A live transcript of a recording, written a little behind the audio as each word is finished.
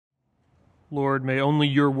Lord, may only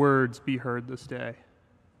your words be heard this day.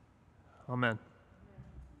 Amen.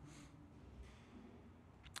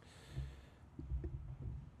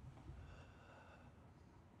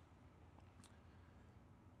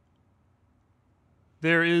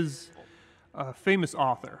 There is a famous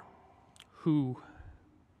author who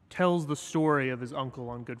tells the story of his uncle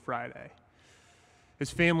on Good Friday.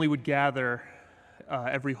 His family would gather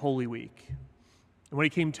every Holy Week. And when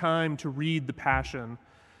it came time to read the Passion,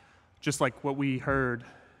 just like what we heard,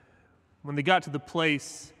 when they got to the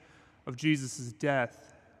place of Jesus'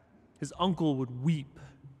 death, his uncle would weep.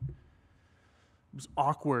 It was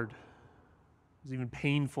awkward. It was even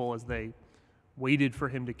painful as they waited for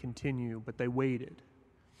him to continue, but they waited.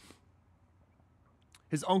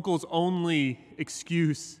 His uncle's only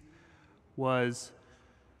excuse was,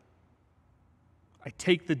 "I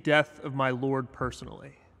take the death of my Lord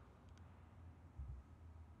personally."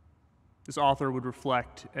 This author would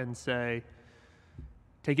reflect and say,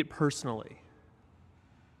 take it personally.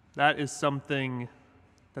 That is something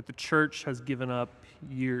that the church has given up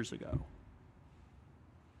years ago.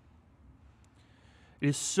 It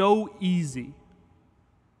is so easy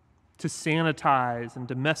to sanitize and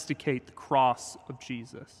domesticate the cross of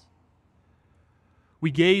Jesus.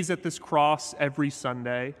 We gaze at this cross every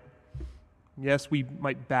Sunday. Yes, we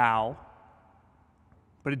might bow,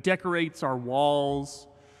 but it decorates our walls.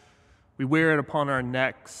 We wear it upon our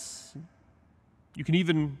necks. You can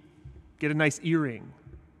even get a nice earring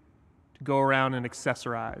to go around and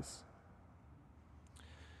accessorize.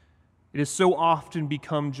 It has so often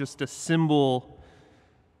become just a symbol.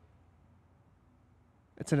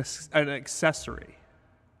 It's an accessory.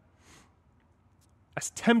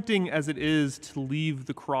 As tempting as it is to leave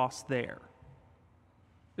the cross there,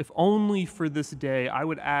 if only for this day, I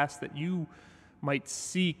would ask that you might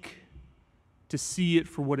seek to see it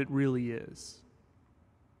for what it really is.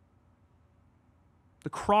 The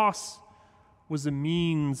cross was a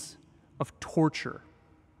means of torture,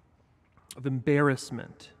 of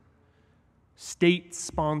embarrassment,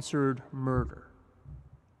 state-sponsored murder.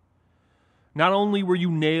 Not only were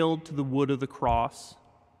you nailed to the wood of the cross,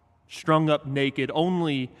 strung up naked,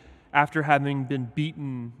 only after having been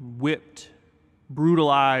beaten, whipped,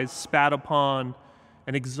 brutalized, spat upon,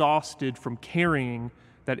 and exhausted from carrying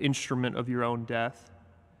that instrument of your own death,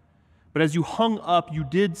 but as you hung up, you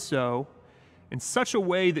did so in such a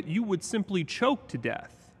way that you would simply choke to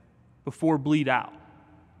death before bleed out.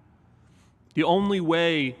 The only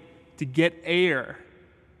way to get air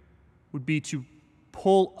would be to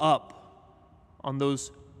pull up on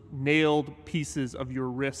those nailed pieces of your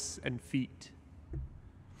wrists and feet.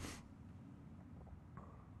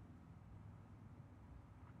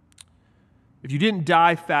 If you didn't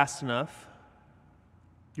die fast enough,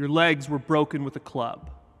 your legs were broken with a club.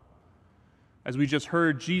 As we just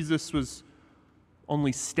heard, Jesus was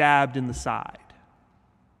only stabbed in the side.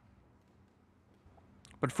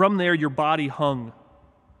 But from there, your body hung,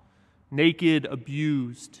 naked,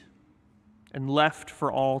 abused, and left for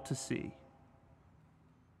all to see.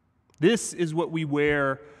 This is what we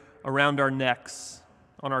wear around our necks,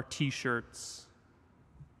 on our t-shirts,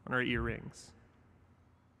 on our earrings.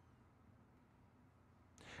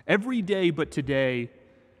 Every day but today,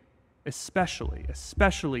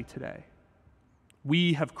 especially today,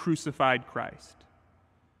 we have crucified Christ.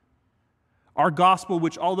 Our gospel,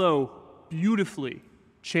 which although beautifully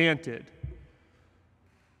chanted,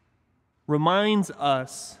 reminds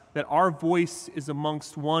us that our voice is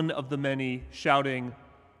amongst one of the many shouting,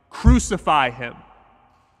 "Crucify him!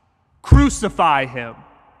 Crucify him!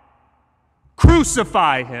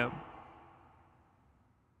 Crucify him!"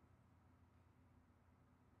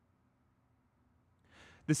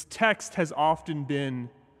 This text has often been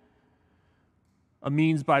a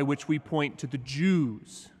means by which we point to the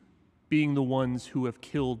Jews being the ones who have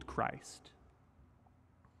killed Christ.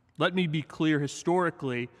 Let me be clear,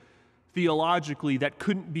 historically, theologically, that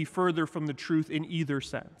couldn't be further from the truth in either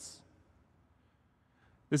sense.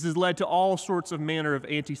 This has led to all sorts of manner of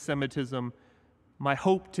anti-Semitism. My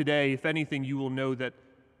hope today, if anything, you will know that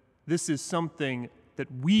this is something that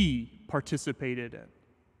we participated in.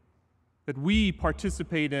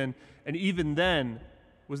 And even then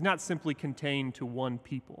was not simply contained to one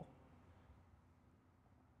people.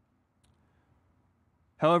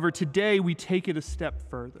 However, today we take it a step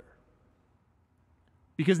further.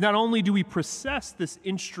 Because not only do we process this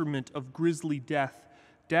instrument of grisly death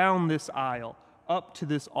down this aisle, up to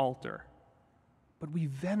this altar, but we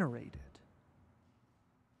venerate it.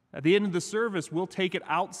 At the end of the service, we'll take it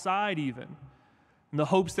outside even, in the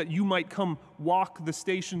hopes that you might come walk the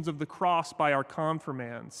stations of the cross by our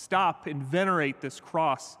confirmands, stop and venerate this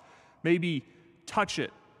cross, maybe touch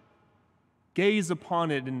it, gaze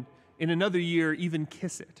upon it, and in another year, even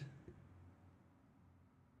kiss it.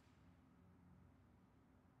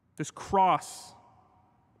 This cross,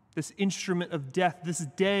 this instrument of death, this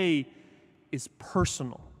day is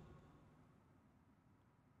personal.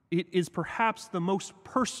 It is perhaps the most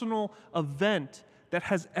personal event that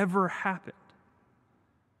has ever happened.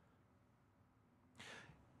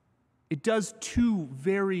 It does two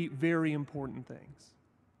very, very important things.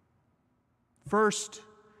 First,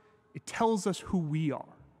 it tells us who we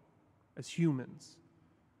are as humans.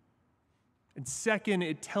 And second,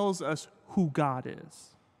 it tells us who God is.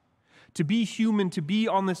 To be human, to be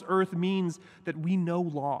on this earth, means that we know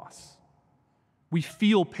loss. We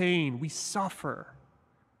feel pain. We suffer.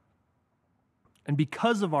 And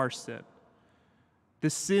because of our sin, the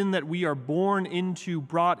sin that we are born into,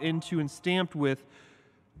 brought into, and stamped with,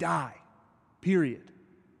 die. Period.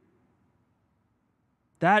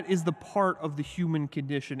 That is the part of the human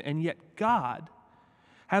condition. And yet God,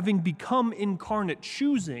 having become incarnate,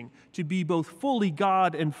 choosing to be both fully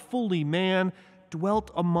God and fully man,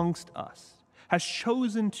 dwelt amongst us, has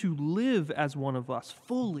chosen to live as one of us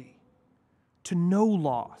fully, to know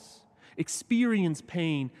loss, experience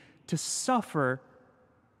pain, to suffer,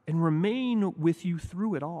 and remain with you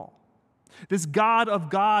through it all. This God of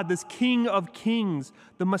God, this King of kings,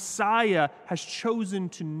 the Messiah, has chosen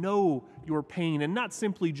to know your pain, and not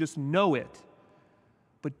simply just know it,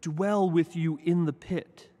 but dwell with you in the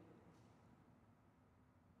pit.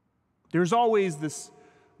 There's always this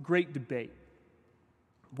great debate.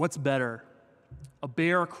 What's better, a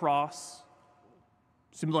bare cross,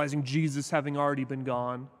 symbolizing Jesus having already been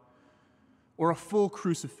gone, or a full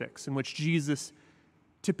crucifix in which Jesus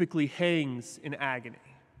typically hangs in agony?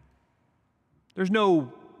 There's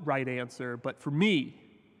no right answer, but for me,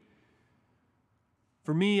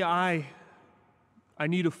 I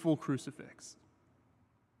need a full crucifix.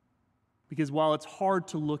 Because while it's hard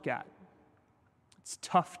to look at, it's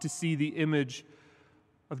tough to see the image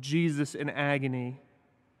of Jesus in agony,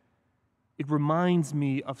 it reminds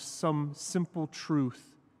me of some simple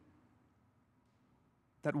truth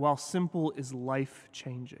that while simple is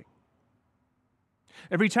life-changing.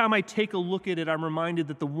 Every time I take a look at it, I'm reminded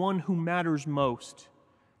that the one who matters most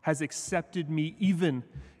has accepted me, even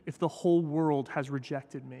if the whole world has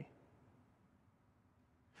rejected me.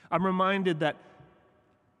 I'm reminded that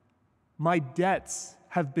my debts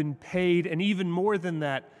have been paid, and even more than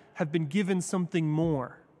that, have been given something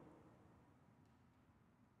more.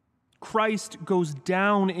 Christ goes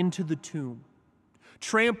down into the tomb,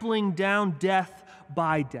 trampling down death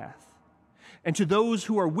by death. And to those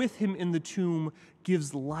who are with him in the tomb,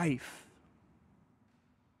 gives life.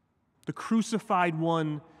 The crucified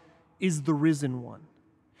one is the risen one.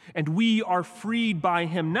 And we are freed by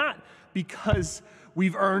him, not because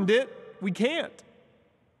we've earned it, we can't.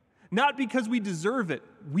 Not because we deserve it,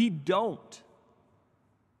 we don't.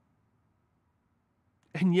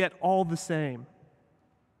 And yet, all the same,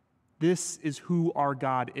 this is who our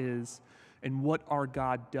God is and what our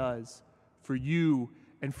God does for you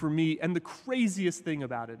and for me. And the craziest thing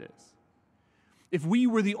about it is, if we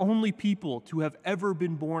were the only people to have ever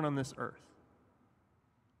been born on this earth,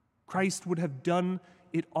 Christ would have done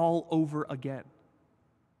it all over again.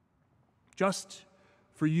 Just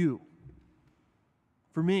for you,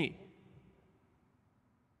 for me.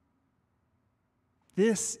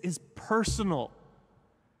 This is personal.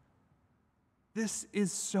 This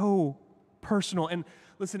is so personal. And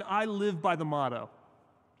listen, I live by the motto,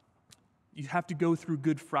 you have to go through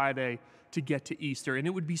Good Friday to get to Easter. And it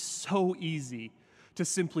would be so easy to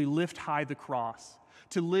simply lift high the cross,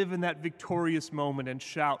 to live in that victorious moment and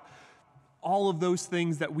shout all of those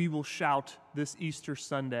things that we will shout this Easter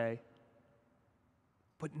Sunday.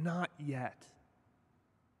 But not yet.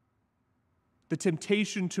 The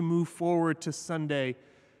temptation to move forward to Sunday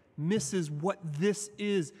misses what this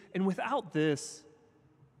is. And without this,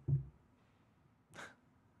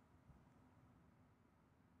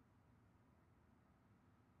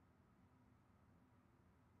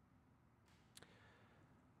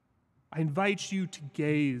 I invite you to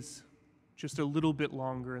gaze just a little bit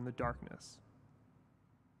longer in the darkness,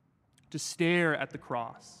 to stare at the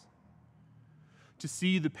cross, to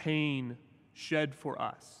see the pain shed for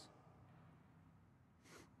us.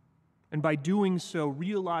 And by doing so,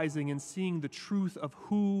 realizing and seeing the truth of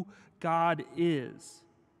who God is,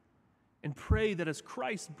 and pray that as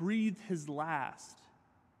Christ breathed his last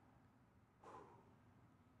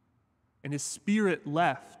and his Spirit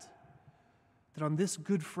left, that on this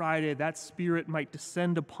Good Friday, that Spirit might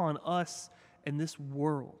descend upon us and this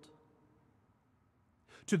world.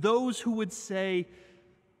 To those who would say,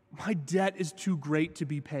 my debt is too great to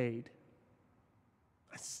be paid,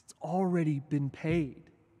 it's already been paid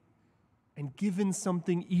and given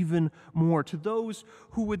something even more. To those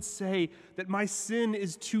who would say that my sin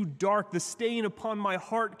is too dark, the stain upon my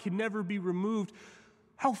heart can never be removed,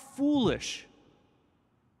 how foolish,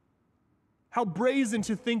 how brazen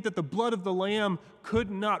to think that the blood of the Lamb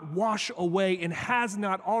could not wash away and has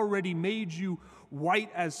not already made you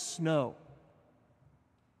white as snow.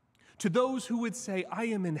 To those who would say, I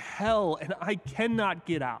am in hell and I cannot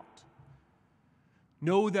get out,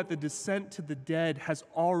 know that the descent to the dead has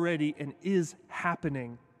already and is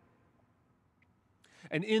happening.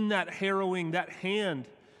 And in that harrowing, that hand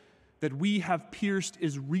that we have pierced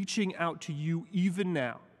is reaching out to you even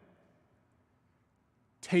now.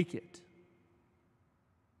 Take it.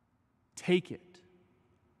 Take it.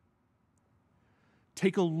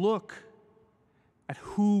 Take a look at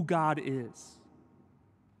who God is.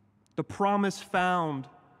 The promise found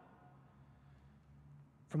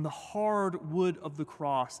from the hard wood of the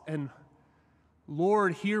cross. And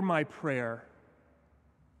Lord, hear my prayer.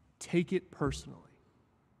 Take it personally.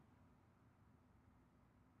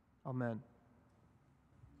 Amen.